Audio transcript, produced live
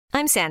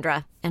I'm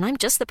Sandra, and I'm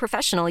just the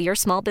professional your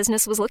small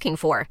business was looking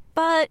for.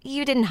 But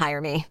you didn't hire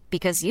me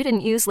because you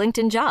didn't use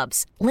LinkedIn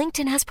Jobs.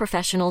 LinkedIn has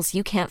professionals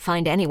you can't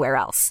find anywhere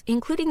else,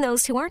 including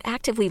those who aren't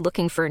actively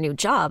looking for a new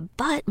job,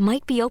 but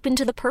might be open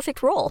to the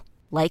perfect role,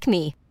 like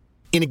me.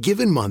 In a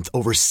given month,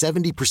 over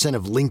 70%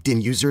 of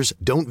LinkedIn users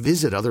don't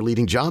visit other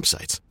leading job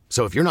sites.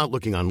 So if you're not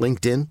looking on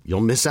LinkedIn,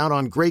 you'll miss out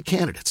on great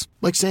candidates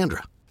like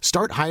Sandra.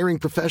 Start hiring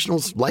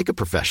professionals like a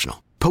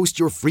professional. Post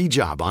your free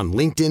job on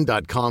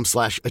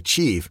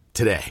linkedin.com/achieve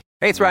today.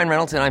 Hey, it's Ryan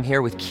Reynolds, and I'm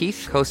here with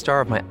Keith,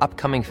 co-star of my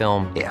upcoming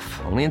film,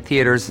 If, only in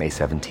theaters May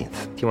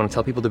 17th. Do you want to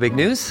tell people the big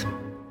news?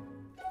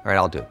 All right,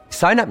 I'll do it.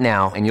 Sign up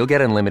now and you'll get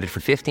unlimited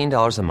for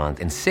 $15 a month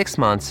and 6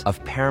 months of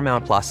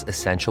Paramount Plus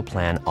Essential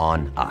Plan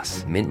on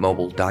us.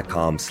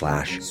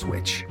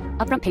 MintMobile.com/switch.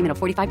 Upfront payment of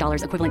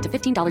 $45 equivalent to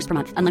 $15 per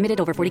month. Unlimited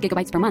over 40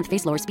 gigabytes per month.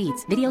 Face lower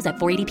speeds. Videos at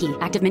 480p.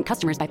 Active Mint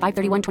customers by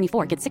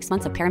 531.24 get 6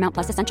 months of Paramount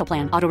Plus Essential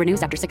Plan. Auto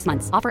renews after 6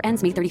 months. Offer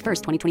ends May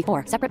 31st,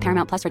 2024. Separate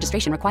Paramount Plus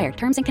registration required.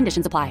 Terms and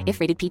conditions apply if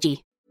rated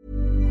PG.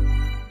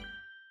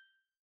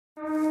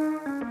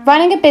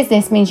 Running a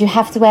business means you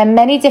have to wear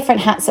many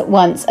different hats at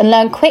once and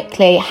learn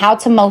quickly how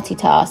to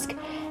multitask.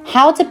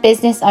 How do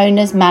business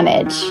owners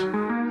manage?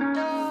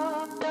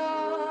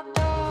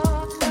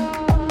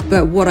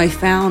 But what I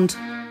found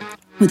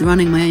with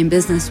running my own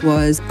business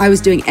was I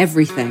was doing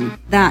everything.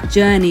 That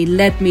journey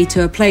led me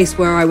to a place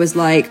where I was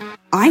like,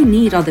 I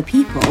need other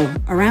people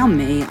around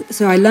me.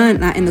 So I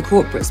learned that in the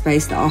corporate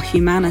space that our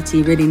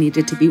humanity really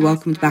needed to be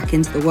welcomed back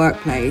into the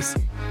workplace.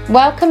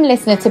 Welcome,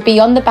 listener, to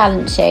Beyond the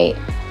Balance Sheet.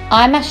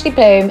 I'm Ashley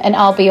Bloom and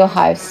I'll be your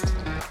host.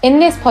 In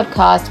this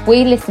podcast,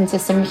 we listen to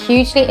some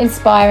hugely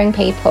inspiring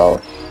people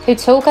who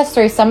talk us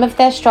through some of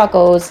their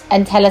struggles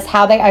and tell us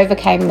how they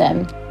overcame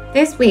them.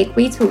 This week,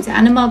 we talked to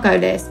Anna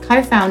Margolis,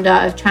 co-founder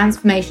of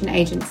Transformation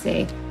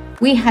Agency.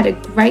 We had a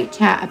great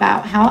chat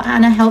about how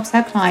Anna helps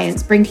her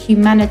clients bring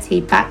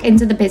humanity back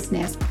into the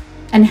business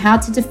and how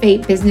to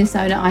defeat business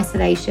owner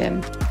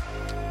isolation.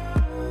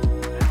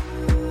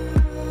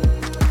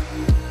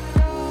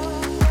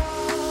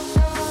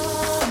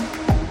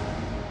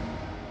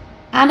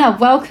 Anna,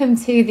 welcome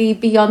to the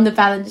Beyond the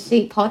Balance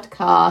Sheet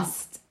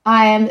podcast.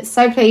 I am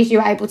so pleased you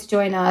were able to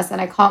join us and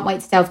I can't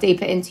wait to delve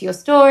deeper into your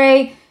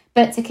story.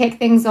 But to kick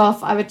things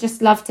off, I would just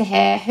love to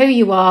hear who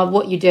you are,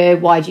 what you do,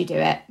 why do you do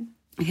it?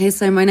 Okay,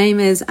 so my name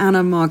is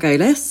Anna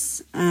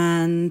Margolis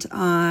and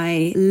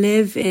I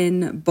live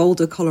in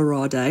Boulder,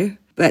 Colorado,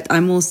 but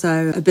I'm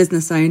also a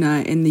business owner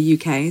in the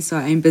UK. So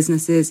I own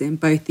businesses in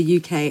both the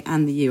UK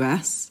and the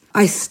US.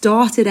 I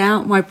started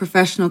out my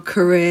professional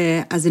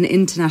career as an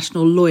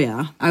international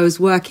lawyer. I was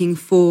working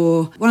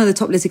for one of the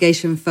top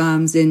litigation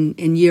firms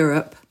in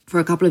Europe for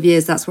a couple of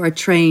years. That's where I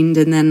trained.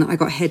 And then I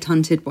got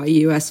headhunted by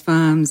US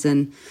firms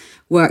and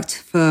worked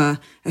for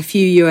a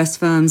few US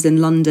firms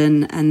in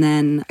London. And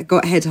then I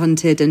got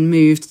headhunted and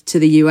moved to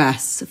the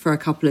US for a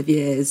couple of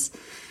years.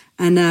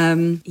 And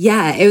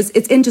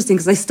it's interesting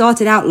because I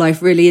started out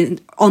life really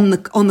on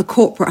the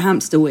corporate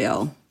hamster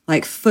wheel.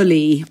 Like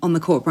fully on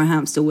the corporate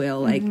hamster wheel.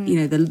 Like, you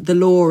know, the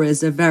law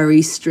is a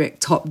very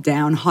strict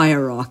top-down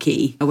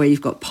hierarchy where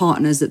you've got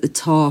partners at the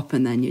top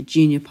and then your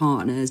junior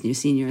partners and your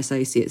senior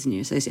associates and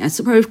your associates.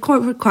 It's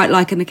probably quite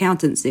like an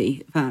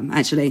accountancy firm,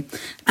 actually.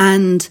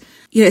 And,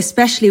 you know,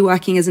 especially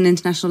working as an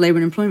international labour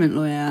and employment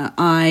lawyer,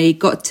 I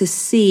got to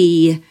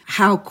see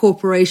how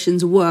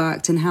corporations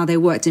worked and how they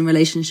worked in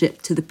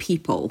relationship to the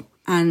people.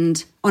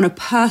 And on a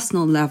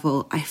personal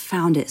level, I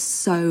found it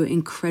so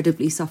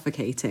incredibly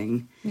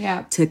suffocating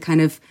to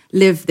kind of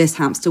live this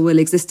hamster wheel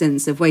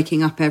existence of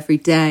waking up every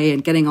day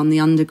and getting on the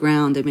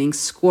underground and being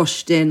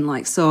squashed in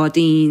like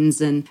sardines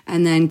and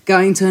then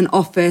going to an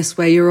office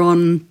where you're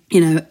on,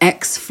 you know,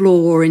 X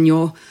floor and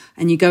you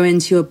go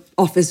into your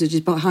office, which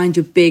is behind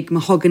your big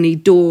mahogany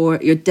door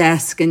at your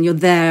desk, and you're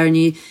there and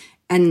you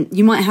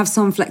might have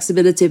some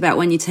flexibility about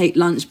when you take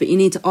lunch, but you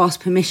need to ask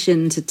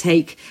permission to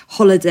take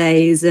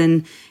holidays,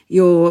 and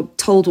you're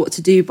told what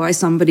to do by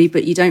somebody,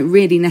 but you don't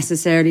really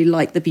necessarily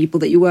like the people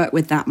that you work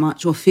with that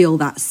much or feel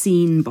that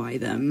seen by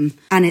them.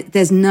 And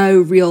there's no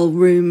real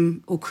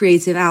room or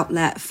creative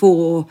outlet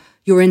for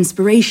your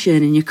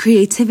inspiration and your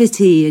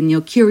creativity and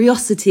your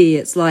curiosity.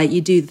 It's like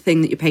you do the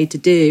thing that you're paid to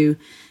do,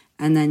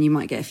 and then you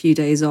might get a few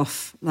days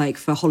off, like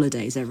for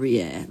holidays every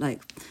year.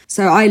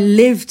 So I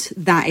lived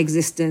that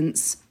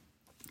existence.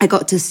 I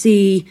got to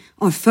see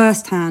on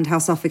firsthand how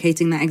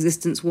suffocating that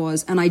existence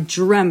was. And I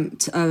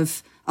dreamt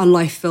of a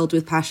life filled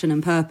with passion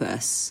and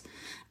purpose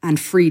and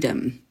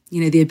freedom.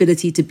 You know, the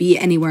ability to be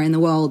anywhere in the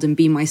world and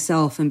be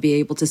myself and be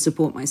able to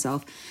support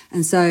myself.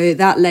 And so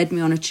that led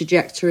me on a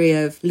trajectory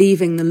of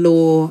leaving the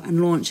law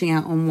and launching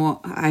out on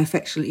what I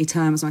affectionately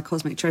term as my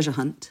cosmic treasure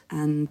hunt.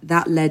 And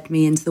that led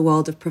me into the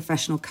world of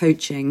professional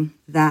coaching.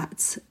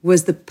 That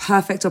was the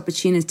perfect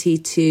opportunity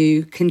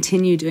to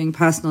continue doing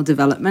personal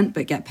development,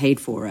 but get paid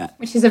for it.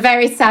 Which is a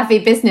very savvy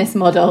business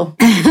model.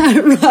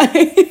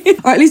 Right.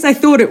 Or at least I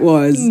thought it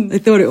was.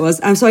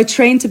 So I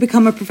trained to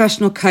become a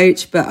professional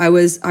coach, but I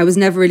was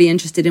never really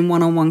interested in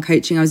one-on-one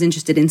coaching. I was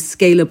interested in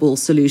scalable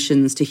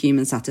solutions to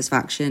human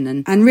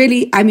satisfaction. And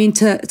really, I mean,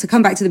 to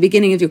come back to the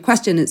beginning of your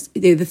question, it's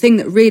the thing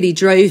that really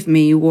drove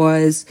me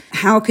was,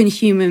 how can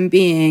human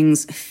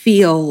beings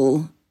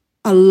feel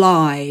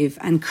alive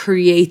and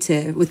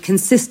creative with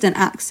consistent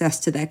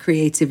access to their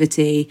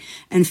creativity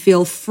and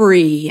feel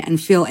free and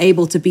feel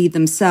able to be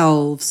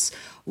themselves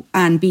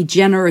and be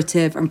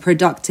generative and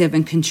productive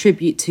and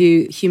contribute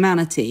to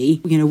humanity,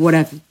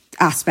 whatever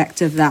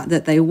aspect of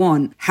that they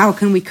want. How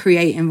can we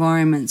create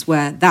environments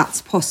where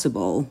that's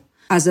possible,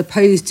 as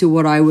opposed to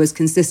what I was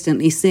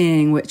consistently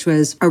seeing, which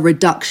was a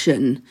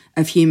reduction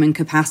of human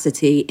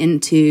capacity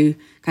into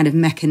kind of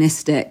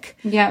mechanistic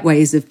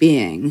ways of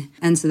being.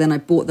 And so then I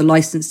bought the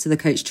license to the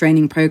coach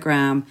training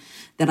program.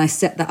 Then I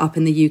set that up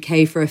in the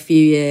UK for a few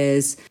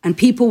years. And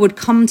people would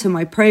come to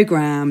my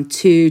program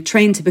to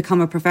train to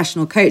become a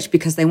professional coach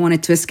because they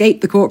wanted to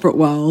escape the corporate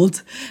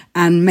world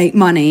and make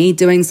money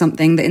doing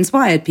something that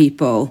inspired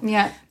people.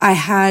 Yeah. I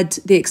had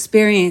the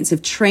experience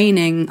of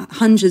training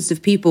hundreds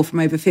of people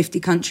from over 50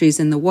 countries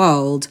in the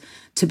world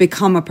to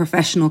become a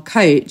professional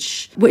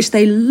coach, which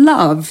they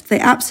loved. They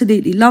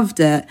absolutely loved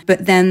it.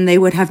 But then they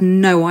would have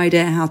no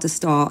idea how to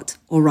start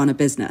or run a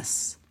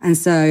business. And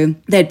so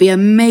they'd be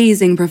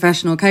amazing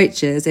professional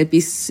coaches. They'd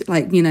be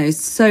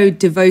so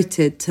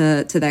devoted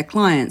to their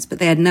clients, but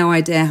they had no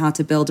idea how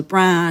to build a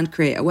brand,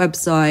 create a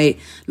website,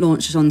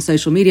 launch on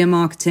social media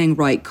marketing,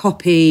 write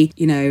copy,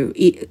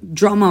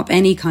 drum up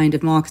any kind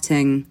of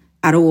marketing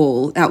at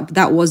all.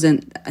 That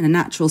wasn't a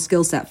natural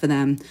skill set for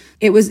them.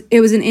 It was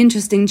an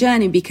interesting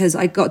journey because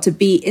I got to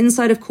be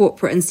inside of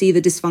corporate and see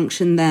the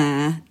dysfunction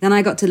there. Then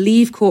I got to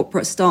leave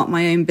corporate, start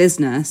my own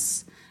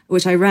business,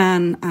 which I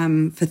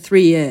ran for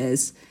 3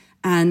 years.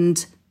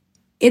 And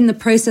in the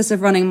process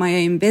of running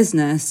my own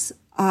business,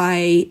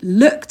 I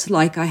looked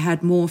like I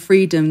had more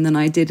freedom than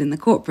I did in the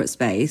corporate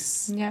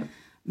space. Yeah.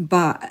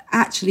 But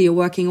actually you're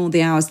working all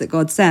the hours that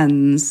God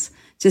sends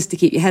just to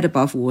keep your head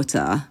above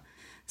water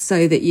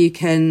so that you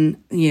can,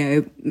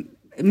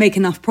 make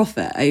enough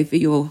profit over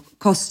your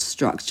cost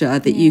structure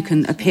that you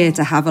can appear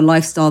to have a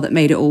lifestyle that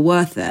made it all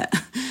worth it.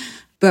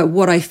 But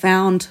what I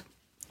found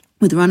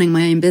with running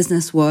my own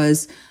business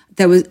was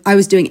I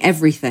was doing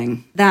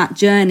everything. That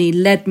journey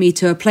led me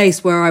to a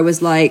place where I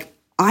was like,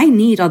 I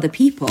need other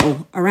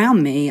people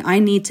around me. I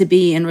need to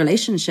be in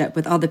relationship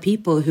with other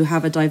people who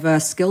have a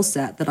diverse skill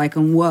set that I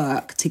can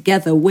work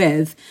together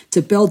with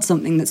to build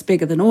something that's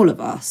bigger than all of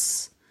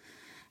us.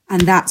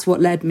 And that's what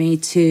led me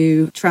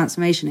to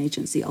Transformation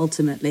Agency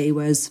ultimately,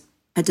 was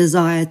a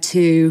desire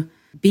to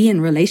be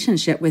in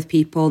relationship with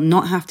people,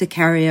 not have to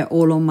carry it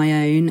all on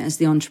my own as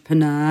the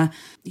entrepreneur.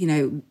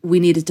 We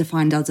needed to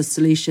find other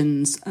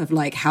solutions of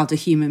how do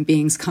human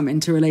beings come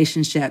into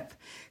relationship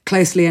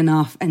closely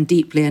enough and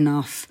deeply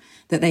enough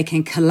that they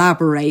can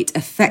collaborate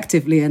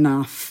effectively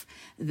enough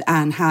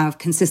and have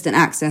consistent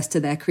access to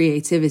their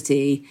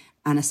creativity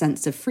and a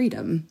sense of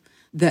freedom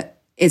that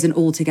is an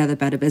altogether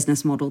better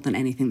business model than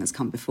anything that's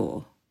come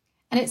before.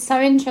 And it's so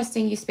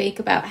interesting you speak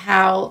about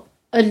how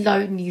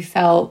alone you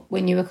felt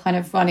when you were kind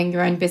of running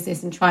your own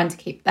business and trying to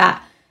keep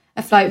that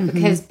afloat,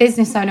 because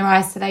business owner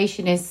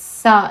isolation is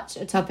such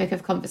a topic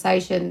of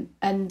conversation,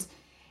 and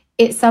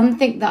it's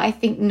something that I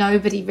think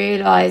nobody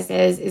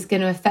realizes is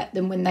going to affect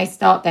them when they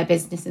start their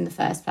business in the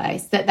first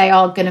place, that they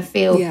are going to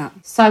feel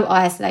so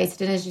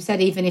isolated. And as you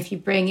said, even if you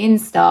bring in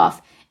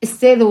staff, it's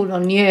still all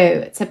on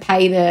you to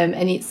pay them,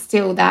 and it's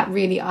still that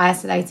really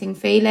isolating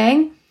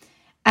feeling.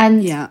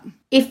 And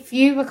if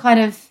you were kind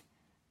of,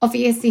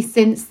 obviously,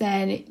 since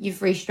then, you've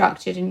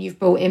restructured and you've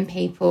brought in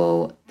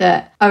people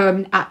that are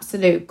an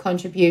absolute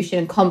contribution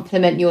and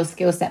complement your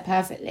skill set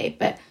perfectly.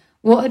 But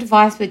what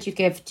advice would you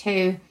give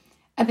to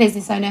a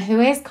business owner who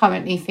is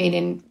currently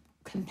feeling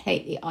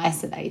completely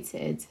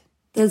isolated?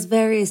 There's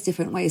various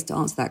different ways to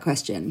answer that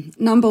question.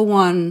 Number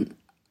one,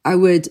 I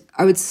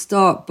would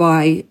start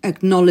by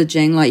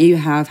acknowledging, like you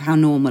have, how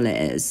normal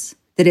it is.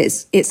 That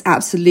it's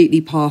absolutely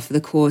par for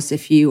the course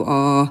if you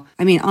are,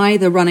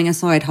 either running a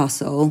side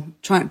hustle,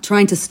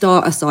 trying to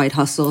start a side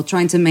hustle,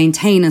 trying to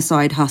maintain a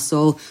side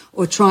hustle,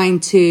 or trying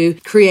to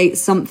create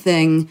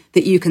something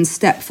that you can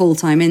step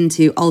full-time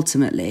into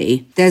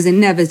ultimately. There's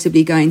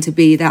inevitably going to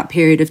be that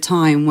period of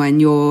time when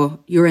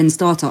you're in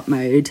startup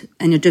mode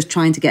and you're just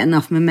trying to get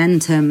enough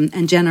momentum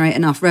and generate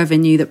enough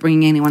revenue that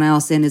bringing anyone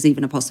else in is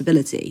even a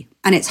possibility.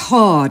 And it's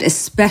hard,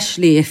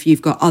 especially if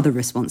you've got other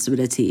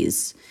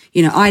responsibilities.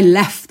 I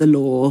left the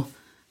law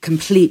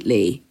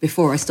completely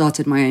before I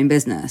started my own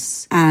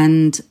business.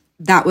 And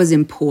that was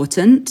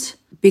important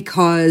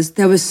because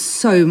there was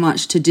so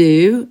much to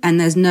do, and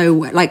there's no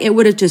way, it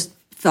would have just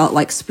felt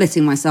like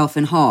splitting myself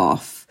in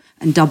half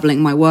and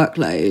doubling my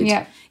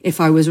workload if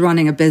I was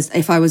running a business,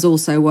 if I was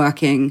also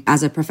working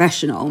as a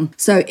professional.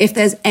 So if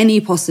there's any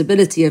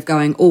possibility of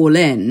going all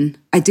in,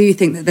 I do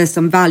think that there's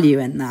some value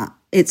in that.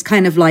 It's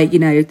kind of like,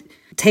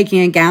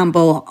 taking a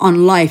gamble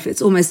on life. It's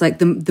almost like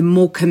the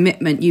more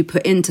commitment you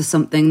put into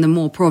something, the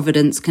more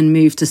providence can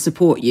move to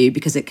support you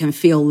because it can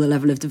feel the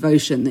level of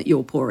devotion that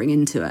you're pouring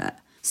into it.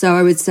 So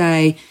I would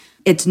say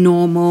it's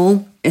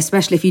normal,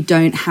 especially if you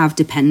don't have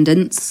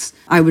dependents.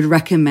 I would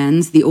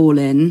recommend the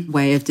all-in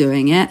way of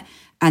doing it.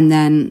 And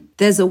then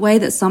there's a way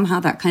that somehow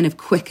that kind of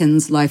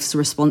quickens life's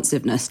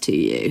responsiveness to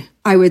you.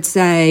 I would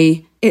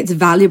say it's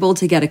valuable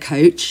to get a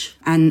coach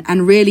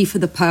and really for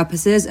the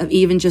purposes of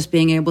even just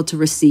being able to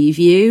receive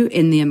you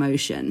in the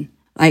emotion.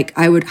 Like,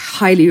 I would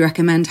highly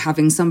recommend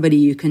having somebody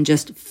you can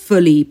just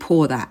fully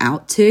pour that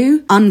out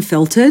to,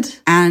 unfiltered.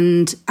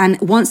 And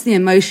once the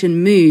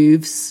emotion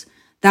moves,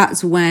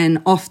 that's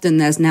when often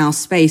there's now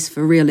space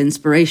for real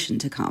inspiration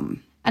to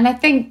come. And I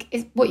think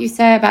it's what you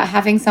say about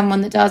having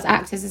someone that does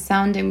act as a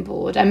sounding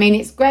board. I mean,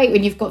 it's great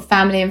when you've got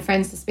family and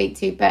friends to speak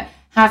to, but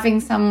having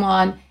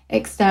someone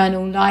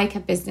external like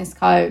a business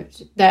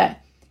coach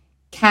that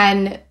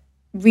can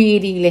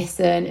really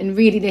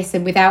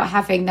listen without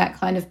having that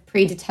kind of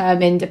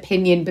predetermined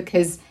opinion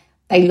because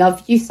they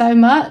love you so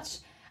much,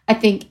 I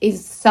think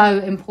is so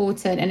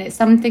important. And it's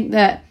something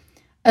that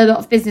a lot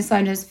of business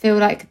owners feel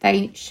like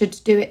they should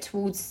do it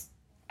towards,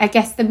 I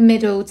guess, the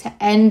middle to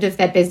end of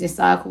their business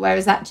cycle,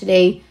 whereas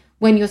actually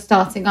when you're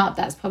starting up,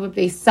 that's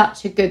probably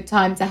such a good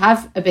time to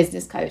have a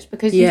business coach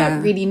because you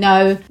don't really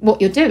know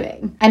what you're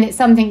doing. And it's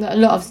something that a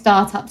lot of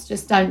startups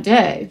just don't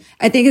do.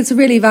 I think it's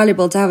really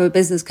valuable to have a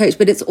business coach,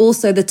 but it's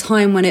also the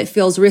time when it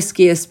feels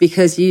riskiest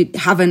because you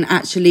haven't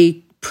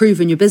actually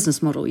proven your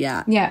business model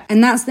yet. Yeah.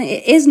 And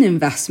it is an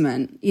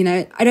investment. You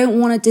know, I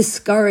don't want to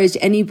discourage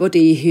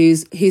anybody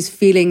who's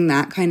feeling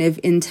that kind of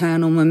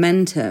internal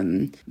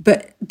momentum.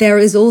 But there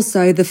is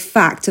also the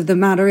fact of the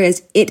matter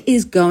is it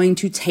is going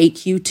to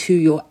take you to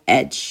your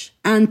edge.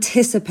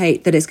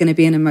 Anticipate that it's going to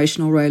be an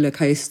emotional roller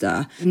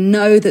coaster.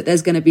 Know that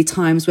there's going to be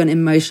times when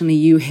emotionally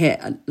you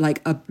hit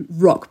like a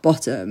rock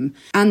bottom,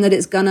 and that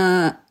it's going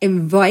to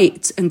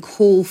invite and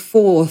call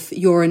forth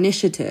your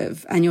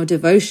initiative and your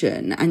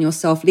devotion and your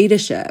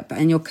self-leadership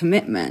and your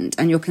commitment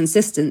and your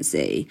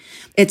consistency.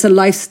 It's a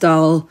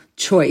lifestyle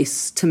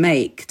choice to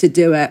make to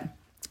do it.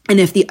 And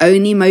if the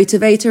only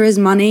motivator is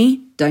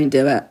money, don't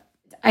do it.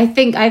 I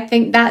think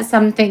that's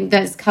something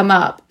that's come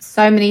up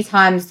so many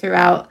times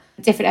throughout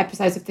different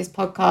episodes of this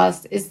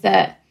podcast, is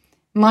that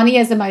money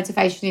as a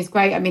motivation is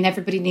great. I mean,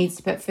 everybody needs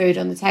to put food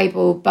on the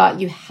table, but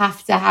you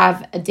have to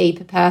have a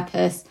deeper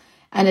purpose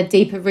and a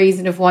deeper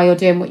reason of why you're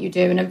doing what you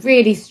do, and a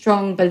really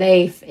strong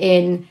belief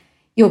in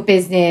your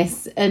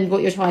business and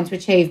what you're trying to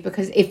achieve,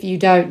 because if you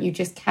don't, you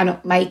just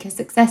cannot make a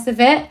success of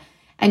it,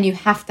 and you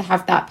have to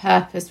have that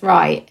purpose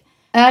right.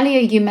 Earlier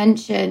you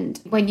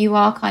mentioned when you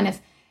are kind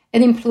of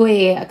an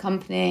employee at a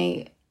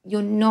company,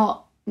 you're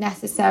not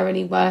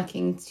necessarily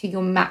working to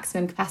your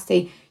maximum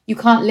capacity. You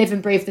can't live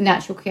and breathe the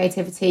natural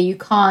creativity. You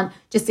can't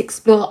just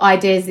explore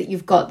ideas that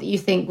you've got that you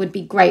think would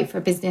be great for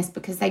a business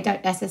because they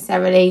don't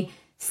necessarily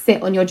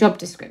sit on your job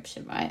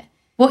description, right?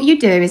 What you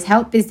do is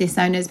help business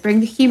owners bring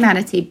the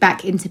humanity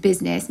back into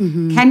business.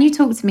 Mm-hmm. Can you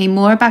talk to me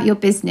more about your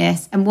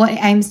business and what it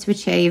aims to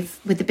achieve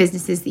with the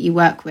businesses that you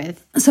work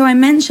with? So I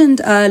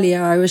mentioned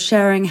earlier, I was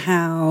sharing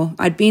how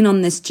I'd been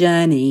on this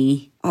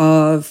journey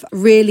of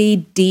really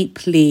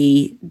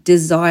deeply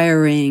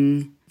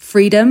desiring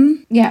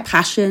freedom,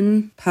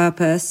 passion,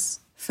 purpose,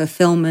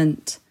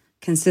 fulfillment,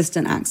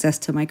 consistent access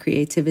to my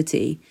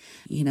creativity.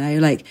 You know,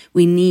 like,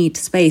 we need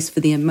space for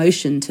the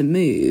emotion to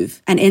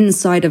move. And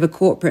inside of a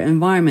corporate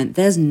environment,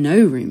 there's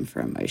no room for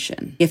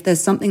emotion. If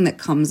there's something that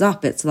comes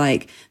up, it's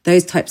like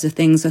those types of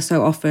things are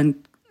so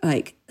often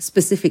like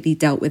specifically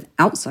dealt with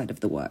outside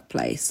of the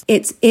workplace.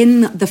 It's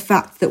in the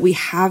fact that we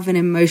have an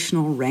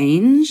emotional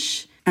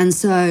range. And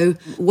so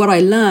what I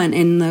learned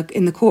in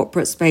the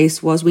corporate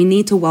space was we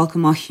need to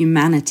welcome our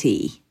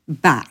humanity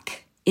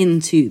back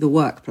into the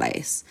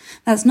workplace.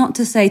 That's not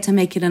to say to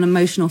make it an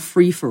emotional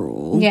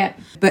free-for-all,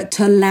 but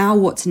to allow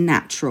what's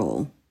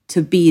natural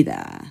to be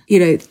there. You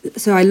know,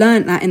 so I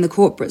learned that in the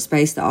corporate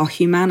space that our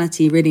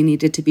humanity really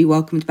needed to be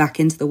welcomed back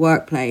into the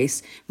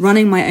workplace.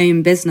 Running my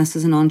own business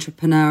as an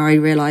entrepreneur, I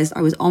realized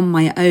I was on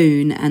my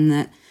own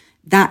and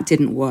that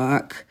didn't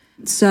work.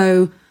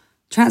 So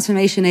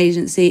Transformation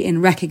Agency,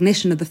 in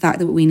recognition of the fact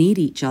that we need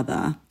each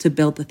other to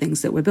build the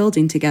things that we're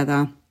building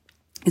together,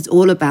 it's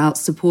all about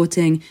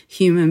supporting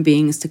human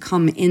beings to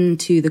come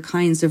into the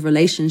kinds of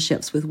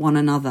relationships with one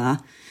another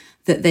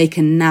that they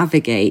can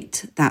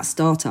navigate that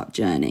startup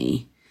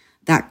journey,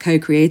 that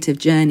co-creative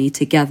journey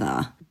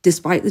together,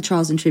 despite the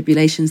trials and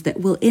tribulations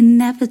that will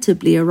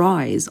inevitably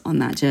arise on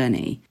that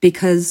journey.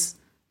 Because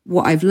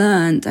what I've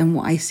learned and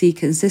what I see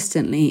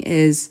consistently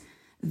is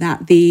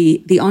that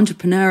the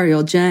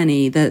entrepreneurial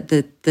journey,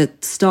 the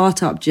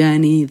startup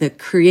journey, the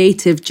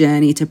creative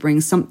journey to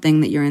bring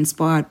something that you're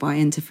inspired by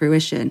into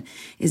fruition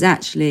is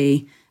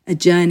actually a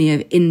journey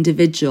of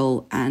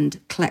individual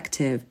and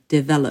collective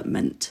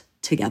development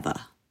together.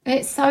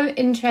 It's so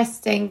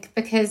interesting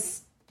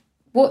because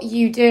what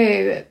you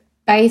do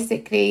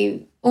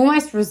basically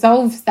almost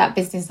resolves that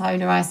business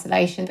owner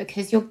isolation,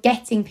 because you're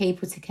getting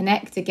people to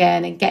connect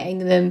again and getting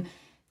them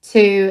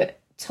to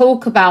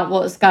talk about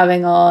what's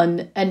going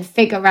on and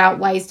figure out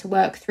ways to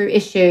work through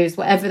issues,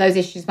 whatever those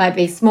issues might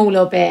be, small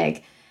or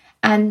big.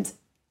 And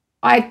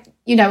I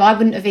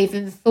wouldn't have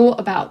even thought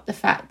about the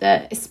fact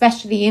that,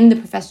 especially in the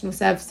professional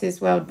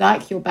services world,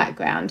 like your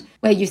background,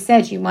 where you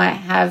said you might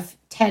have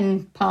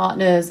 10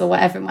 partners or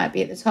whatever it might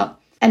be at the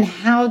top, and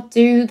how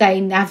do they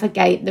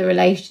navigate the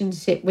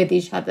relationship with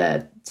each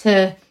other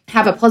to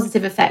have a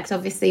positive effect,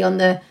 obviously, on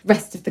the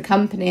rest of the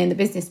company and the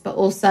business, but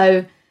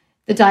also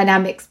the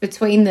dynamics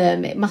between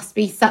them. It must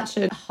be such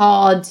a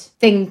hard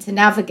thing to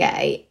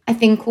navigate. I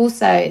think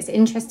also it's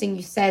interesting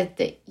you said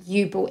that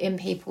you brought in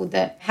people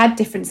that had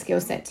different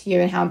skill set to you,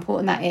 and how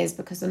important that is,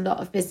 because a lot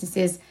of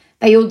businesses,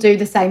 they all do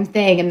the same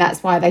thing, and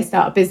that's why they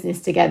start a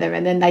business together,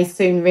 and then they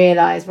soon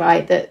realise,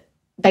 right, that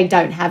they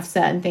don't have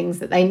certain things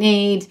that they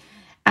need.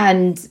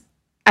 And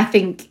I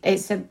think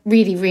it's a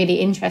really, really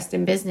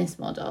interesting business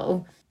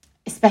model,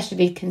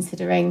 especially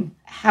considering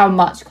how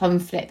much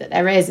conflict that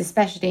there is,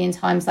 especially in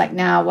times like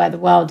now where the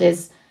world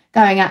is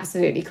going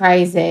absolutely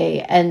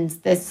crazy and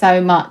there's so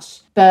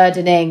much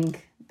burdening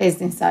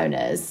business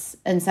owners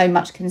and so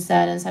much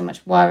concern and so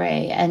much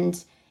worry.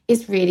 And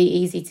it's really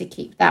easy to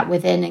keep that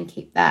within and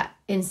keep that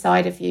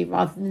inside of you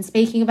rather than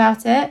speaking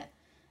about it.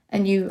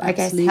 And you, I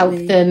guess, help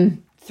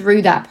them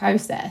through that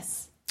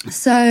process.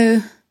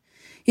 So,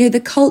 the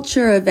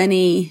culture of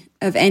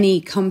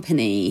any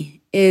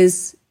company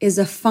is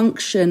a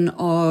function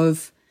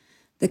of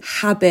the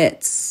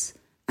habits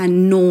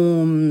and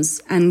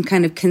norms and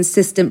kind of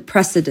consistent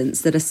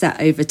precedents that are set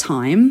over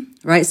time,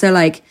 right? So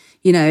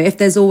if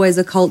there's always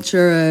a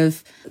culture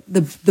of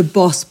the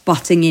boss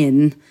butting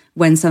in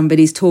when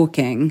somebody's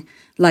talking,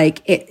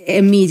 it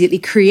immediately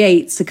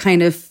creates a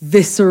kind of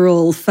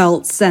visceral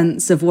felt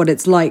sense of what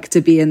it's like to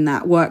be in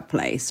that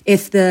workplace.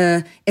 If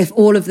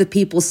all of the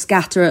people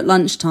scatter at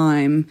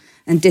lunchtime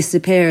and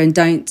disappear and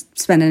don't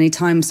spend any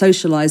time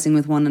socializing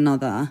with one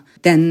another,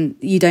 then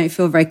you don't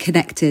feel very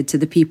connected to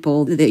the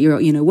people that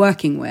you're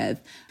working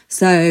with.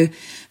 So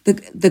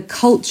the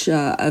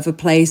culture of a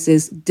place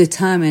is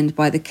determined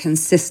by the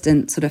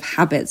consistent sort of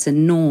habits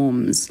and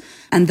norms,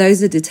 and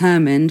those are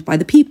determined by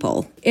the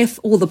people. If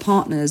all the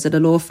partners at a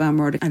law firm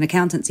or an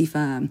accountancy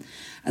firm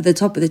at the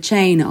top of the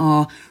chain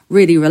are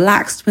really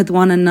relaxed with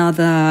one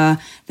another,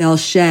 they'll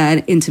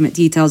share intimate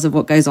details of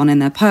what goes on in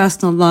their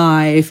personal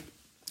life,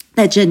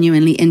 they're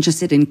genuinely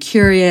interested and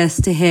curious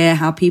to hear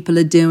how people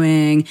are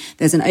doing.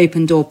 There's an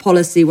open door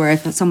policy where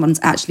if someone's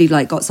actually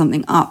got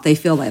something up, they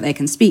feel like they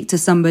can speak to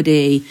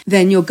somebody.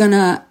 Then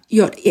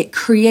it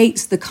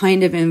creates the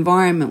kind of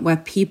environment where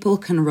people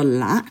can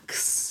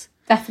relax.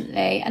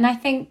 Definitely. And I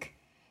think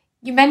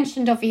you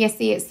mentioned,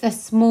 obviously, it's the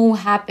small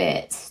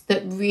habits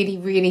that really,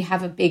 really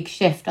have a big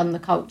shift on the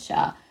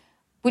culture.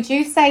 Would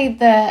you say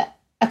that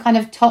a kind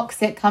of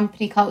toxic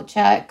company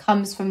culture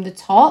comes from the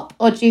top,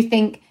 or do you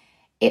think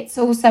it's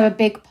also a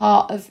big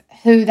part of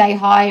who they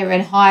hire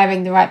and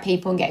hiring the right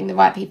people and getting the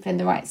right people in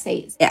the right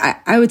seats?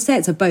 I would say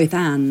it's a both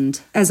and.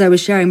 As I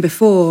was sharing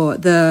before,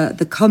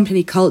 the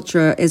company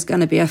culture is going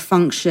to be a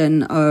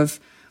function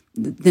of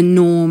the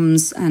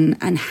norms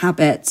and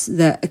habits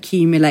that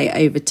accumulate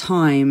over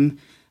time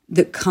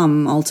that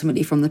come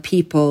ultimately from the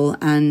people.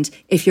 And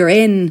if you're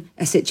in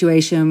a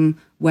situation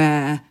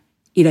where,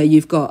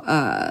 you've got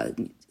a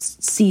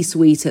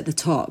C-suite at the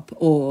top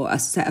or a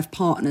set of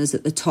partners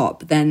at the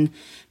top, then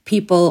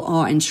people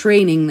are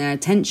entraining their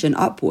attention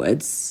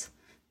upwards.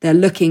 They're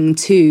looking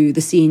to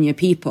the senior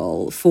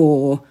people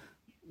for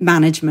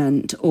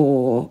management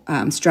or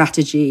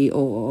strategy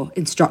or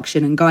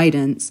instruction and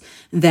guidance.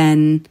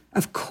 Then,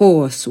 of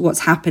course,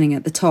 what's happening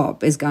at the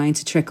top is going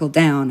to trickle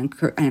down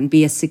and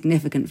be a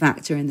significant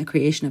factor in the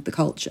creation of the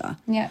culture.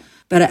 Yeah.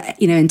 But,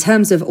 in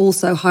terms of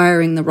also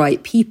hiring the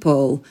right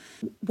people,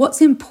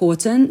 what's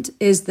important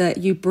is that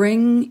you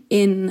bring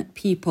in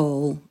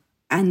people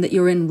and that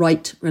you're in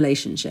right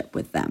relationship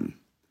with them.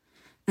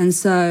 And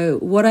so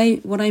what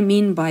I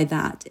mean by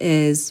that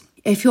is,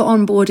 if you're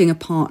onboarding a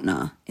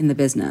partner in the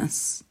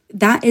business,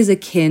 that is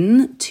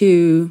akin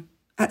to,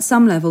 at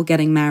some level,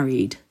 getting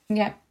married.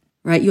 Yeah.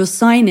 Right? You're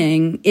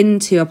signing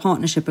into a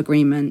partnership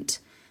agreement.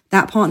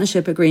 That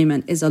partnership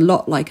agreement is a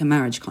lot like a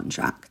marriage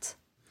contract.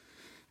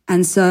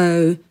 And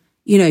so,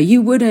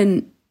 you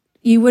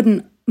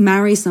wouldn't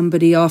marry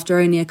somebody after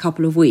only a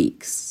couple of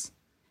weeks.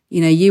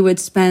 You would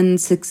spend a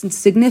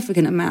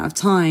significant amount of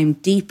time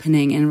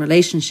deepening in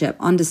relationship,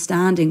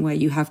 understanding where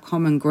you have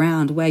common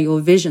ground, where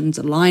your visions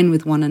align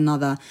with one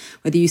another,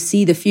 whether you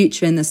see the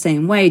future in the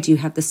same way. Do you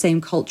have the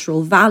same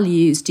cultural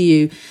values?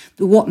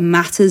 What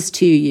matters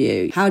to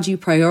you? How do you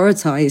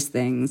prioritize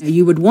things?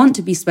 You would want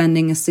to be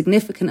spending a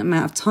significant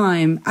amount of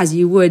time, as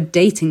you would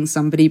dating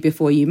somebody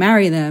before you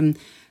marry them,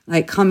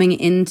 coming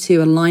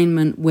into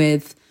alignment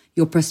with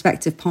your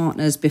prospective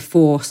partners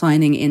before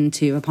signing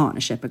into a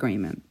partnership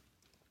agreement.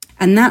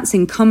 And that's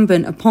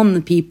incumbent upon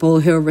the people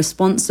who are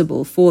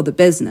responsible for the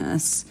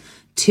business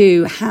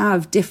to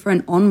have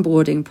different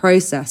onboarding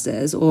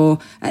processes, or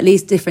at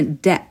least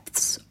different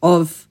depths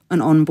of an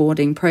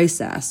onboarding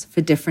process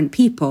for different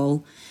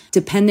people,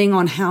 depending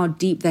on how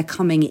deep they're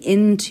coming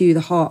into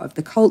the heart of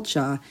the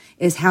culture,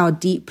 is how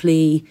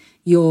deeply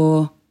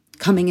you're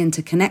coming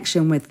into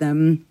connection with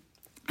them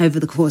over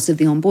the course of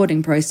the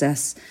onboarding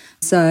process.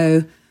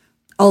 So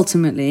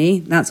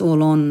ultimately, that's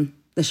all on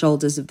the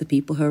shoulders of the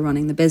people who are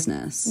running the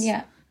business.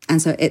 Yeah.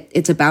 And so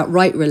it's about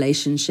right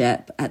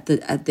relationship at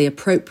the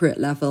appropriate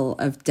level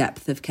of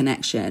depth of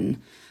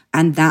connection.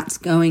 And that's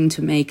going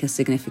to make a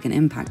significant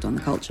impact on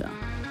the culture.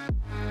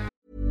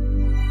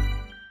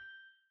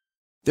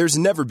 There's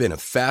never been a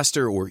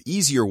faster or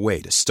easier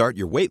way to start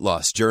your weight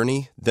loss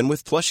journey than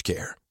with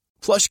PlushCare.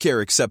 PlushCare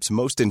accepts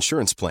most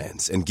insurance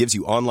plans and gives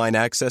you online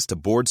access to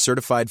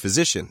board-certified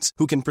physicians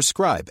who can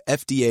prescribe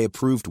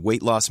FDA-approved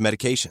weight loss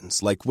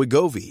medications like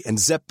Wegovy and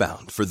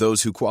Zepbound for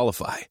those who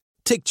qualify.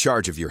 Take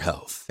charge of your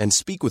health and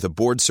speak with a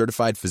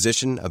board-certified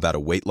physician about a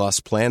weight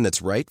loss plan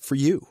that's right for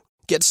you.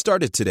 Get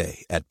started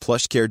today at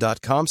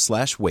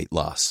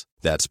plushcare.com/weight-loss.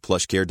 That's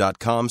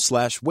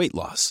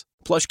plushcare.com/weight-loss.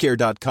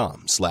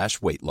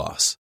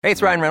 plushcare.com/weight-loss. Hey,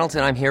 it's Ryan Reynolds,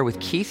 and I'm here with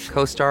Keith,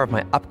 co-star of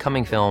my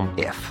upcoming film,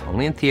 If,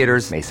 only in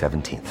theaters May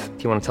 17th.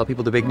 Do you want to tell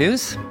people the big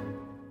news?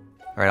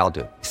 All right, I'll do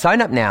it. Sign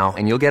up now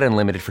and you'll get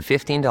unlimited for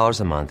 $15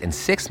 a month and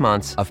 6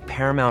 months of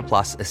Paramount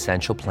Plus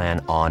Essential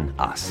Plan on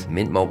us.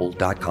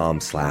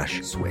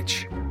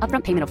 MintMobile.com/switch.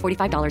 Upfront payment of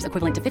 $45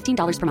 equivalent to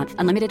 $15 per month.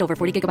 Unlimited over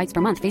 40 gigabytes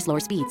per month. Face lower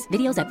speeds.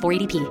 Videos at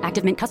 480p.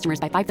 Active Mint customers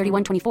by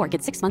 531.24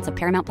 get 6 months of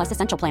Paramount Plus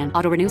Essential Plan.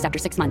 Auto renews after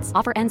 6 months.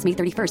 Offer ends May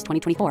 31st,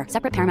 2024.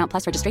 Separate Paramount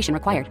Plus registration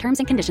required. Terms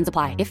and conditions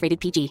apply if rated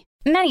PG.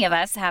 Many of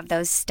us have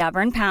those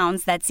stubborn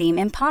pounds that seem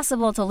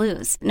impossible to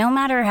lose, no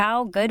matter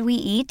how good we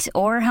eat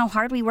or how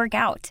hard we work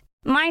out.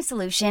 My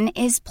solution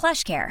is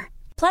PlushCare.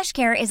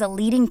 PlushCare is a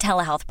leading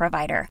telehealth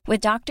provider with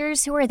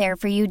doctors who are there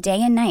for you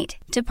day and night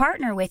to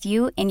partner with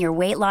you in your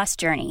weight loss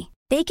journey.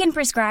 They can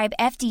prescribe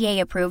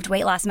FDA-approved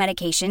weight loss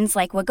medications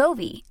like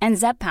Wegovy and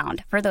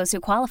Zepbound for those who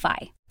qualify.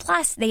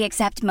 Plus, they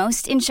accept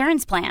most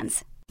insurance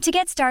plans. To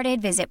get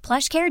started, visit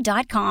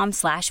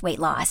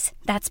plushcare.com/weight-loss.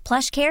 That's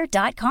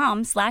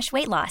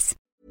plushcare.com/weight-loss.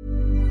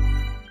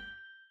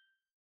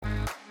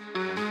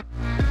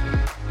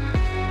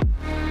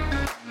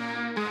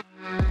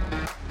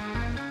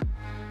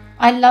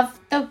 I love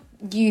the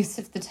use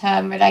of the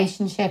term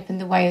relationship and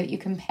the way that you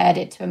compared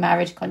it to a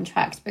marriage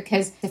contract,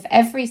 because if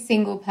every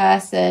single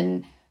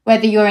person,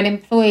 whether you're an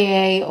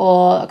employee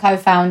or a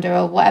co-founder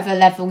or whatever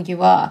level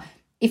you are,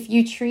 if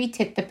you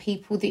treated the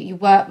people that you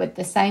work with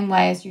the same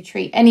way as you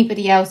treat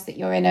anybody else that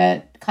you're in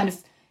a kind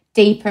of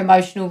deeper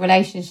emotional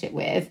relationship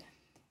with,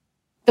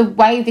 the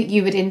way that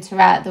you would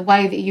interact, the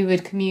way that you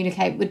would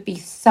communicate would be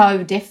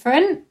so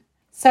different.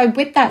 So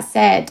with that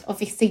said,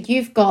 obviously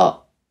you've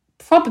got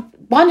probably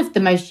one of the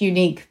most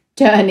unique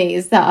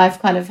journeys that I've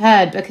kind of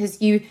heard,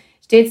 because you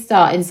did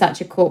start in such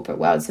a corporate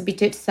world. So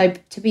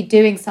to be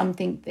doing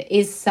something that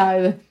is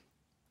so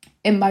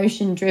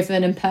emotion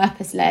driven and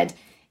purpose led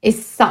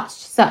is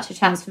such a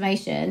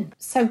transformation.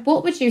 So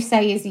what would you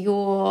say is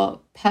your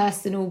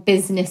personal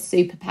business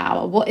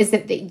superpower? What is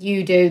it that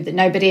you do that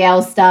nobody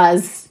else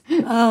does?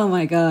 Oh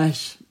my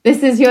gosh.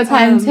 This is your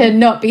time to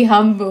not be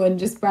humble and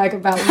just brag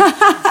about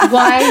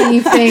why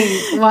you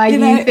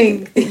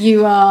think that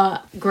you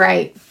are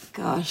great.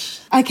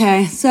 Gosh.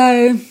 Okay,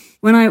 so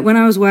when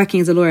I was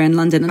working as a lawyer in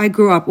London, I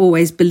grew up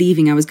always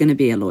believing I was going to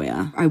be a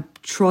lawyer. I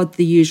trod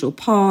the usual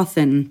path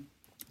and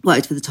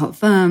worked for the top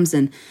firms,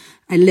 and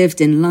I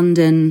lived in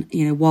London,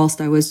 whilst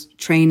I was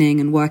training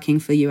and working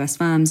for US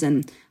firms.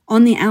 And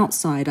on the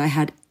outside, I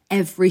had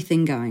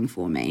everything going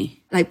for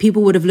me. Like,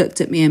 people would have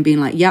looked at me and been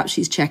like, yep,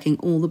 she's checking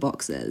all the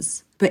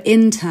boxes. But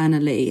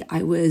internally,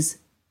 I was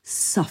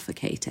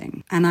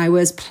suffocating, and I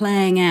was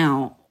playing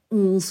out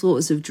all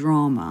sorts of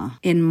drama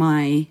in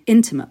my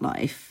intimate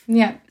life.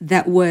 Yeah.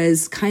 That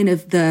was kind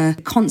of the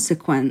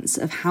consequence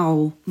of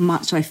how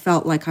much I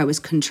felt like I was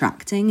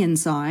contracting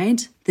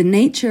inside. The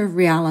nature of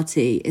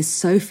reality is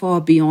so far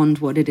beyond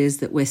what it is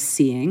that we're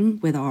seeing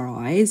with our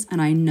eyes,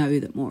 and I know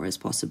that more is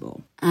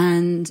possible.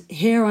 And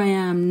here I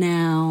am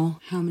now,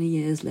 how many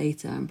years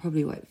later? I'm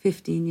probably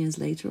 15 years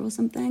later or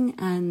something,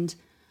 and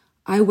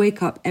I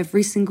wake up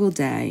every single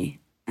day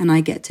and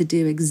I get to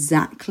do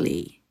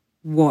exactly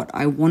what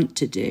I want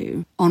to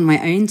do on my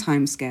own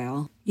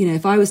timescale.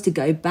 If I was to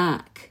go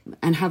back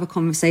and have a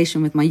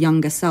conversation with my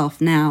younger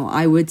self now,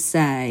 I would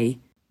say,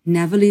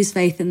 never lose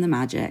faith in the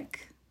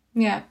magic.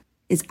 Yeah.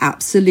 It's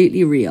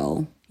absolutely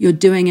real. You're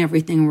doing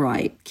everything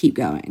right. Keep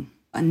going.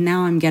 And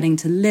now I'm getting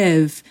to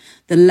live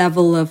the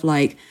level of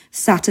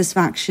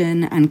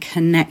satisfaction and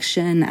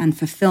connection and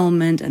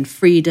fulfillment and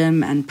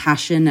freedom and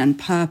passion and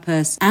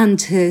purpose, and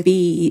to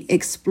be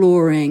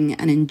exploring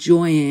and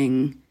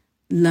enjoying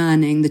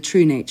learning the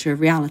true nature of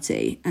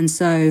reality. And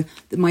so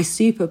my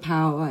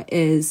superpower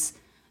is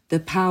the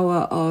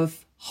power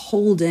of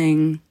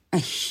holding a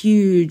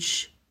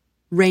huge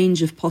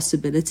range of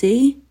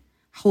possibility,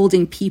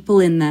 holding people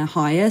in their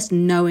highest,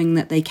 knowing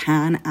that they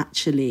can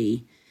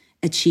actually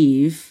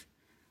achieve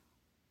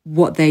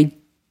what they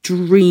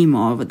dream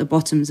of at the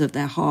bottoms of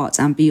their hearts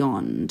and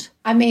beyond.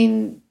 I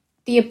mean,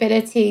 the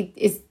ability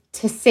is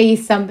to see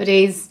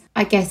somebody's,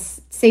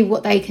 see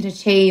what they can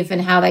achieve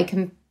and how they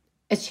can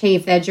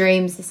achieve their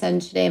dreams,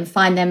 essentially, and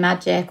find their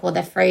magic or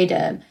their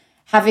freedom.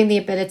 Having the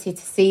ability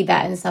to see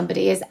that in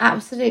somebody is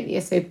absolutely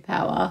a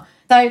superpower.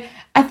 So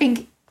I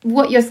think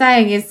what you're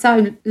saying is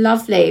so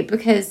lovely,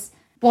 because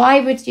why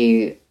would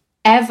you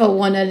ever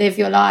want to live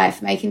your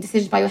life making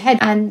decisions by your head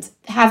and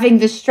having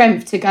the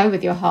strength to go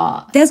with your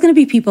heart? There's going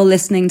to be people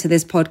listening to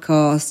this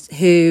podcast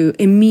who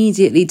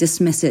immediately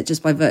dismiss it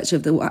just by virtue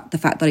of the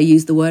fact that I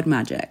use the word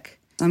magic.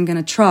 I'm going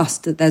to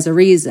trust that there's a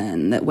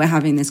reason that we're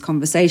having this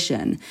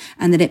conversation,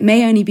 and that it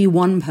may only be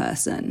one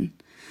person,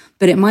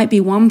 but it might be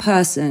one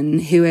person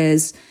who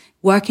is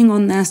working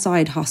on their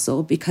side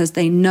hustle because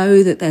they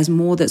know that there's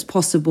more that's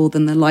possible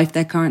than the life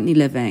they're currently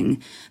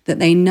living, that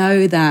they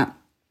know that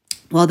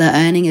while they're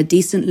earning a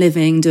decent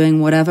living,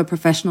 doing whatever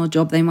professional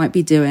job they might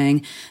be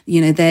doing,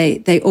 you know,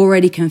 they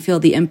already can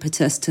feel the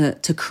impetus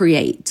to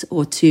create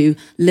or to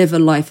live a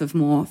life of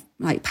more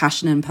like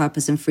passion and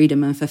purpose and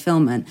freedom and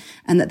fulfillment.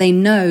 And that they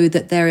know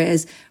that there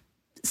is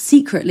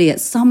secretly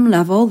at some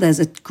level, there's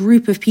a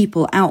group of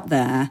people out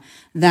there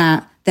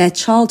that their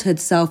childhood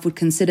self would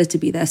consider to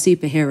be their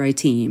superhero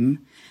team.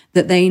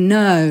 That they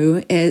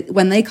know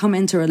when they come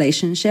into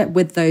relationship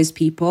with those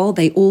people,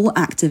 they all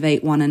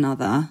activate one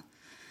another,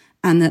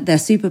 and that their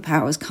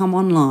superpowers come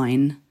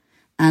online,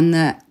 and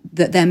that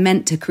they're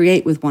meant to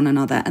create with one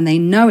another. And they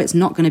know it's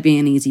not going to be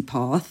an easy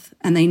path,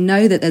 and they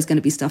know that there's going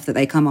to be stuff that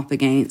they come up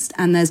against,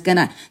 and they're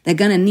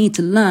going to need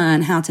to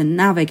learn how to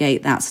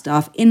navigate that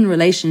stuff in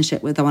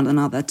relationship with one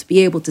another to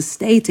be able to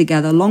stay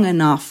together long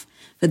enough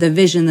for the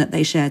vision that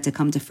they share to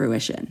come to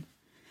fruition.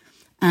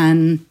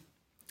 And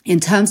in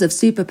terms of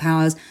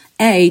superpowers,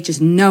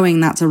 just knowing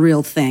that's a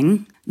real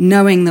thing,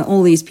 knowing that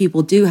all these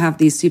people do have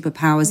these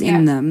superpowers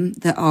in them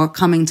that are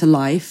coming to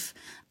life,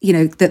 you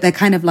know, that they're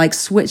kind of like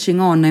switching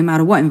on no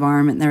matter what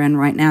environment they're in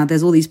right now.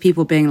 There's all these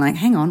people being like,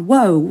 hang on,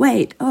 whoa,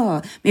 wait,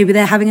 maybe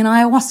they're having an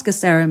ayahuasca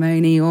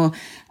ceremony or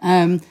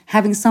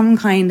having some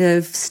kind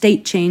of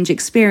state change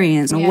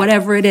experience or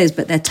whatever it is,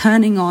 but they're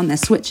turning on, they're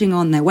switching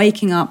on, they're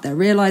waking up, they're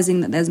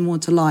realizing that there's more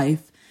to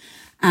life,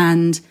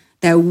 and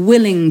they're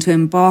willing to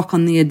embark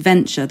on the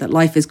adventure that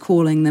life is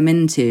calling them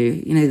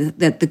into, you know,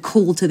 the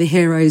call to the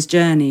hero's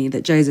journey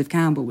that Joseph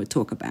Campbell would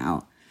talk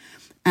about.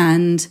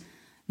 And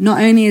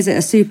not only is it a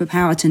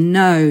superpower to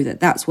know that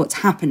that's what's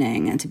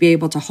happening and to be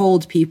able to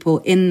hold people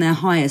in their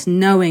highest,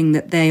 knowing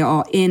that they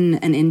are in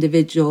an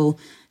individual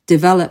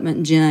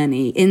development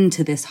journey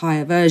into this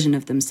higher version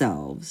of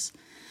themselves,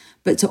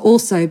 but to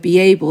also be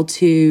able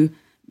to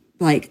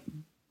like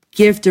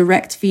give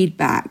direct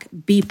feedback,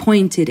 be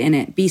pointed in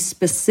it, be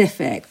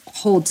specific,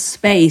 hold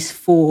space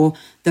for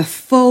the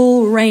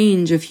full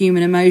range of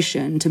human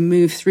emotion to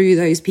move through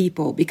those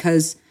people,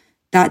 because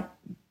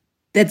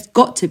there's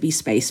got to be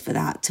space for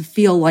that, to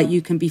feel like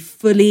you can be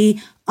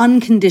fully,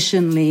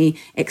 unconditionally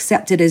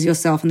accepted as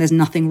yourself and there's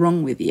nothing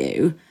wrong with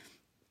you.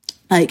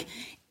 Like,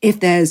 if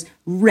there's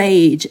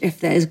rage, if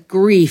there's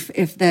grief,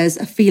 if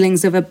there's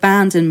feelings of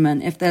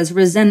abandonment, if there's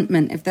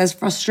resentment, if there's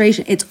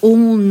frustration, it's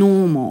all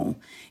normal.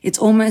 It's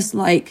almost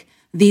like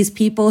these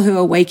people who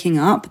are waking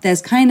up,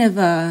 there's kind of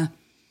a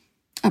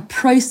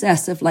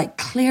process of like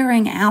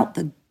clearing out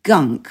the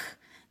gunk,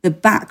 the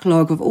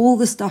backlog of all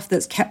the stuff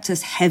that's kept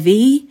us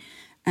heavy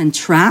and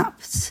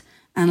trapped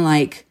and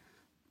like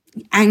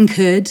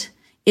anchored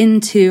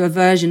into a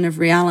version of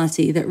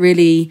reality that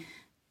really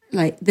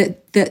like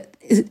that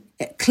is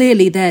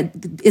clearly there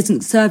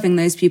isn't serving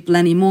those people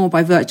anymore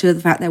by virtue of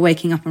the fact they're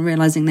waking up and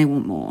realizing they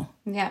want more.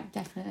 Yeah,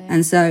 definitely.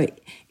 And so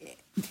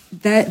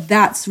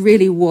that's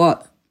really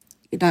what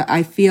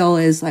I feel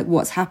is like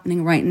what's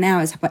happening right now,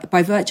 is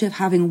by virtue of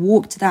having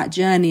walked that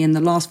journey in the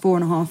last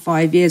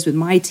 4.5-5 years with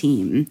my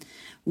team,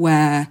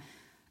 where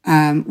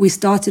we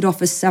started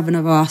off as 7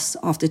 of us.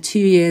 After 2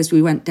 years,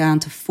 we went down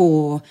to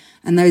 4,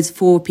 and those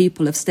 4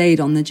 people have stayed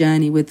on the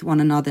journey with one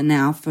another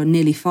now for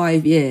nearly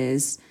 5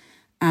 years.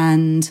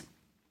 And,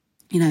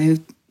 you know,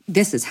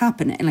 this is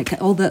happening. Like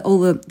all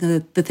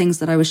the things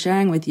that I was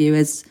sharing with you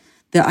is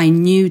that I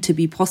knew to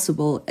be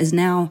possible is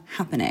now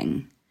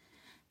happening.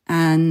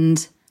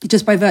 And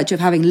just by virtue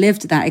of having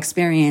lived that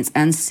experience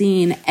and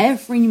seen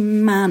every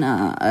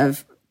manner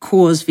of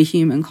cause for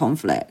human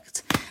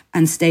conflict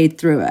and stayed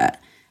through it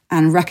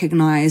and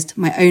recognized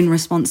my own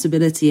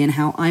responsibility in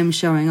how I'm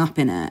showing up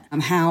in it,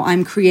 and how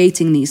I'm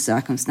creating these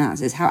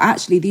circumstances, how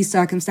actually these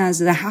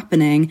circumstances are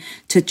happening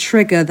to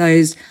trigger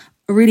those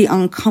really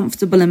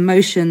uncomfortable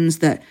emotions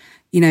that,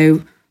 you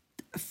know,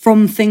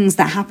 from things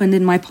that happened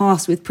in my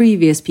past with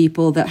previous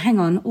people, that hang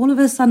on, all of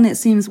a sudden it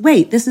seems,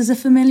 wait, this is a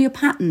familiar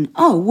pattern.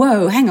 Oh,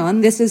 whoa, hang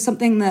on, this is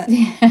something that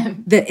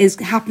that is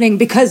happening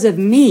because of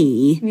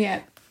me.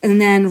 Yeah.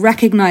 And then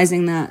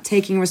recognizing that,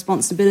 taking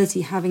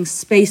responsibility, having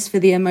space for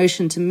the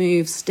emotion to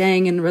move,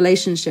 staying in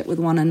relationship with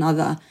one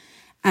another.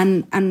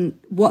 And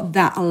what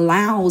that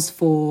allows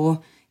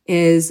for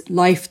is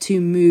life to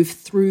move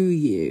through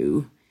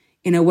you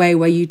in a way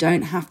where you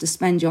don't have to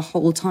spend your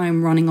whole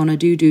time running on a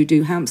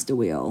do hamster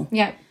wheel.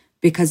 Yeah.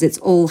 Because it's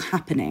all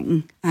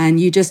happening and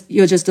you're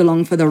just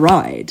along for the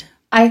ride.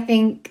 I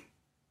think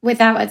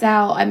without a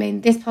doubt, I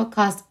mean, this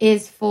podcast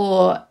is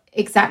for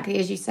exactly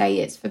as you say,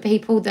 it's for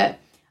people that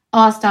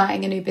are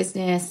starting a new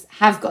business,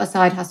 have got a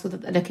side hustle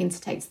that they're looking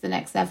to take to the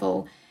next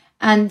level.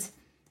 And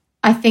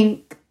I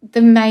think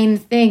the main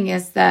thing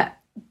is that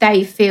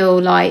they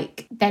feel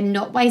like they're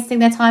not wasting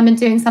their time and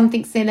doing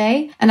something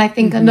silly. And I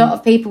think a lot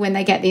of people, when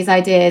they get these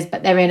ideas,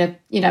 but they're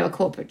in a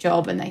corporate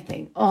job and they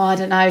think, oh, I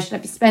don't know, should I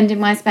be spending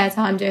my spare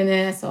time doing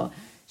this or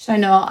should I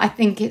not? I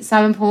think it's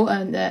so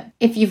important that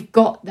if you've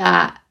got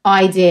that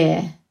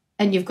idea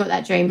and you've got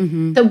that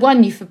dream, that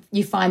one,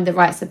 you find the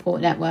right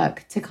support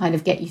network to kind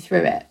of get you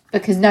through it,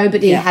 because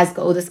nobody has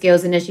got all the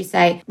skills. And as you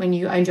say, when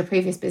you owned your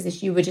previous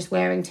business, you were just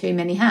wearing too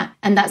many hats,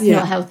 and that's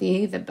not healthy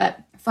either.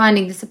 But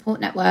finding the support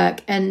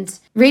network and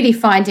really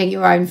finding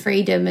your own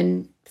freedom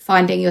and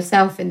finding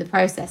yourself in the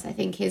process, I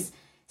think is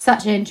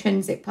such an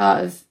intrinsic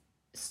part of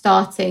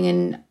starting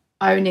and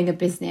owning a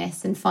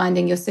business and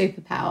finding your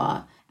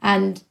superpower.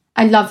 And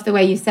I love the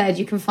way you said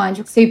you can find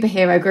your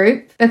superhero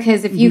group,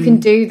 because if you can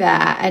do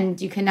that and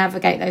you can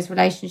navigate those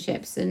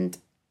relationships and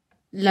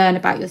learn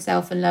about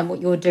yourself and learn what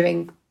you're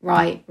doing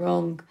right,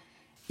 wrong,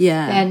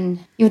 then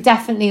you're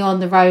definitely on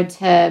the road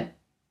to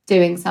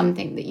doing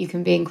something that you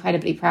can be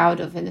incredibly proud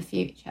of in the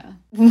future.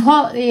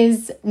 What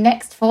is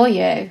next for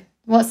you?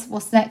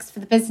 What's next for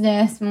the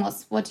business, and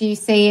what do you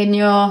see in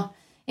your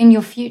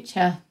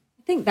future?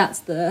 I think that's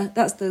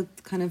the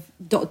kind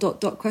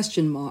of ...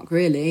 question mark,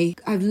 really.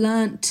 I've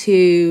learned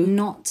to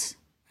not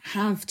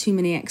have too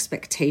many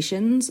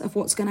expectations of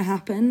what's going to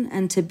happen,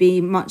 and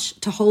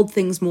to hold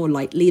things more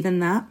lightly than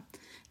that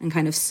and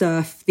kind of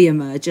surf the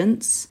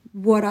emergence.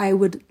 What I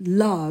would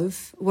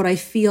love, what I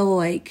feel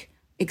like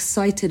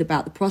excited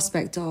about the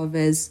prospect of,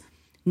 is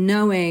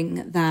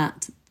knowing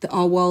that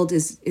our world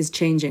is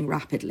changing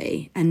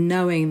rapidly, and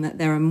knowing that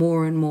there are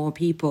more and more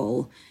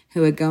people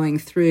who are going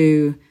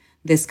through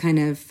this kind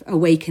of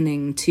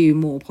awakening to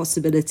more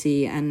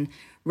possibility and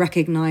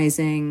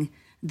recognizing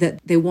that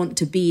they want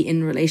to be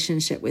in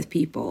relationship with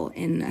people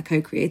in a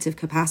co-creative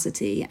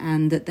capacity,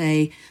 and that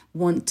they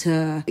want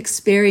to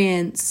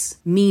experience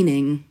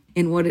meaning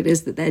in what it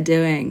is that they're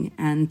doing,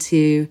 and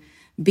to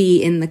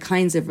be in the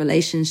kinds of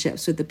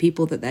relationships with the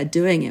people that they're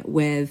doing it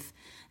with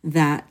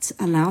that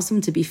allows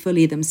them to be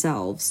fully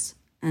themselves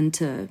and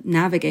to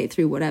navigate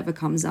through whatever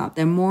comes up.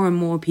 There are more and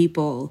more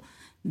people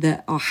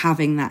that are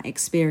having that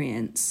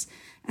experience.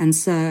 And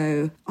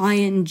so I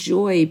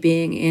enjoy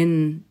being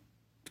in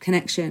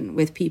connection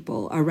with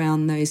people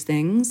around those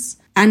things.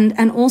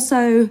 And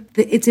also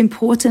that it's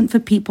important for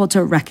people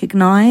to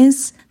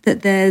recognize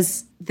that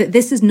this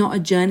is not a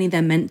journey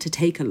they're meant to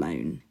take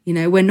alone. You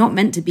know, we're not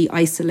meant to be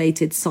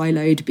isolated,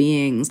 siloed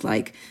beings,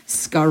 like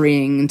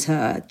scurrying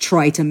to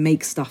try to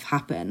make stuff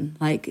happen.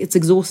 Like, it's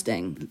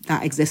exhausting,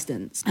 that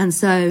existence. And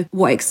so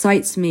what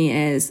excites me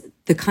is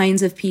the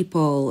kinds of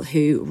people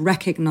who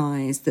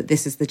recognize that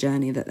this is the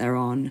journey that they're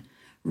on,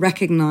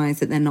 recognize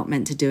that they're not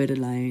meant to do it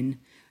alone,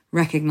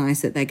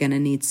 recognize that they're going to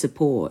need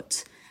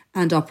support,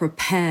 and are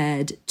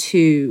prepared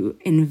to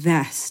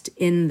invest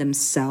in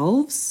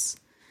themselves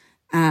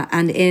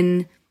and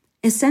in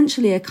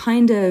essentially a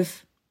kind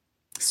of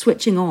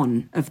switching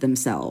on of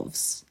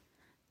themselves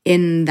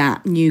in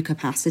that new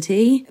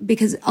capacity,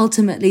 because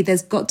ultimately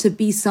there's got to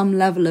be some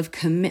level of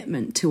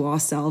commitment to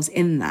ourselves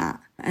in that.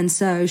 And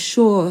so,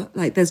 sure,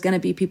 like, there's going to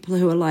be people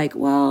who are like,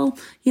 well,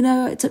 you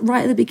know, it's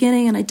right at the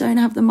beginning and I don't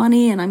have the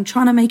money and I'm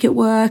trying to make it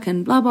work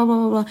and blah, blah,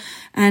 blah, blah, blah.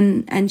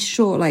 And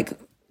sure, like,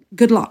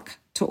 good luck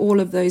to all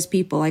of those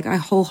people. Like, I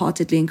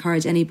wholeheartedly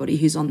encourage anybody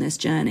who's on this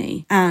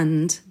journey.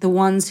 And the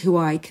ones who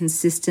I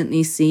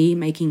consistently see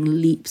making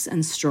leaps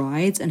and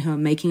strides and who are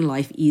making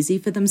life easy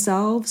for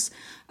themselves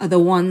are the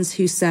ones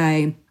who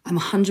say, I'm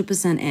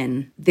 100%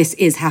 in. This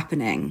is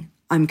happening.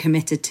 I'm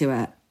committed to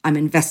it. I'm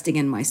investing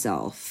in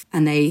myself.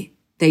 And they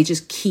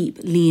just keep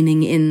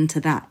leaning into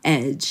that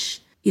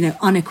edge, you know,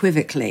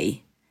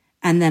 unequivocally.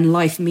 And then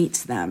life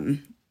meets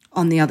them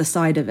on the other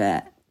side of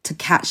it to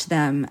catch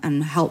them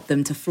and help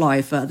them to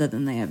fly further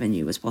than they ever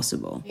knew was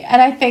possible. And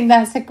I think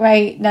that's a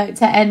great note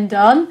to end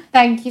on.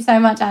 Thank you so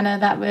much, Anna.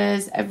 That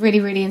was a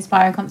really, really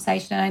inspiring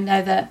conversation. And I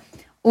know that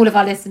all of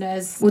our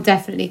listeners will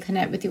definitely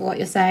connect with what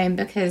you're saying,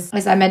 because,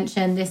 as I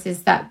mentioned, this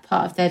is that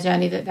part of their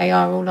journey that they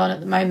are all on at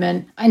the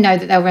moment. I know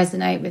that they'll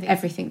resonate with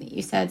everything that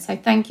you said. So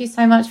thank you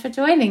so much for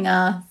joining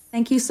us.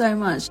 Thank you so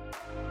much.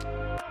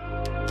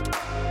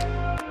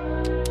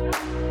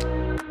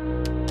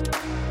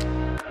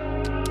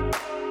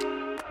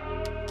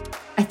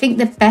 I think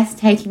the best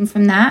taking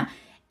from that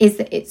is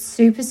that it's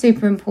super,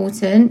 super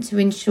important to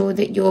ensure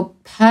that your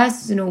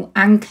personal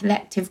and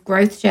collective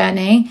growth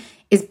journey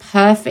is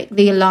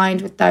perfectly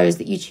aligned with those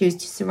that you choose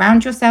to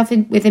surround yourself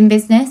within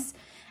business.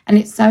 And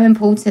it's so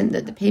important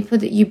that the people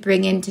that you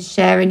bring in to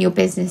share in your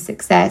business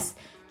success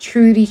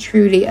truly,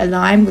 truly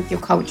align with your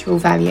cultural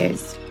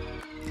values.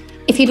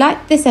 If you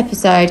liked this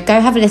episode,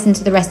 go have a listen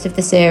to the rest of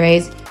the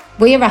series.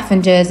 We are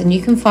Raffingers, and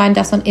you can find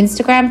us on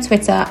Instagram,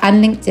 Twitter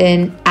and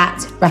LinkedIn at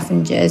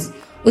Raffingers.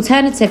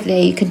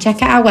 Alternatively, you can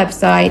check out our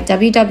website,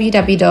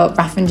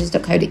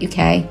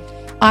 www.raffingers.co.uk.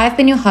 I've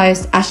been your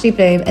host, Ashley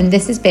Bloom, and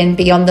this has been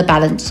Beyond the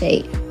Balance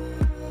Sheet.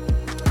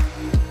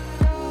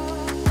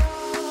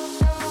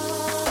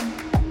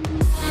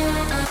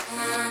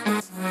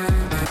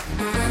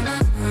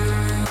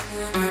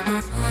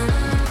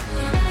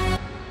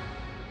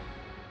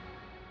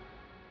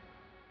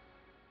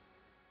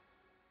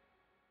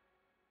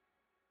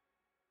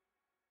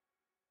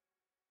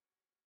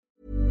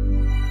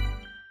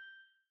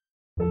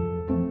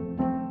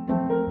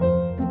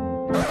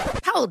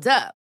 Hold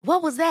up.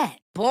 What was that?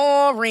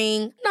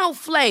 Boring. No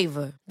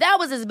flavor. That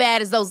was as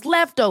bad as those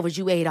leftovers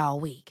you ate all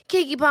week.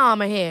 Keke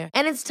Palmer here,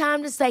 and it's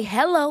time to say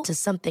hello to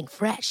something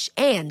fresh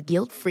and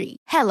guilt-free.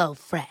 Hello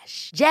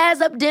Fresh.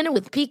 Jazz up dinner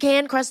with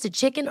pecan-crusted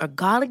chicken or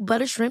garlic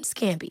butter shrimp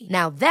scampi.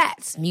 Now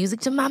that's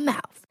music to my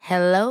mouth.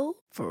 Hello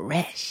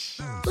Fresh.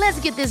 Let's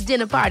get this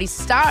dinner party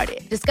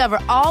started. Discover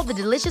all the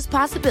delicious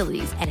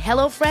possibilities at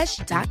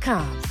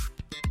HelloFresh.com.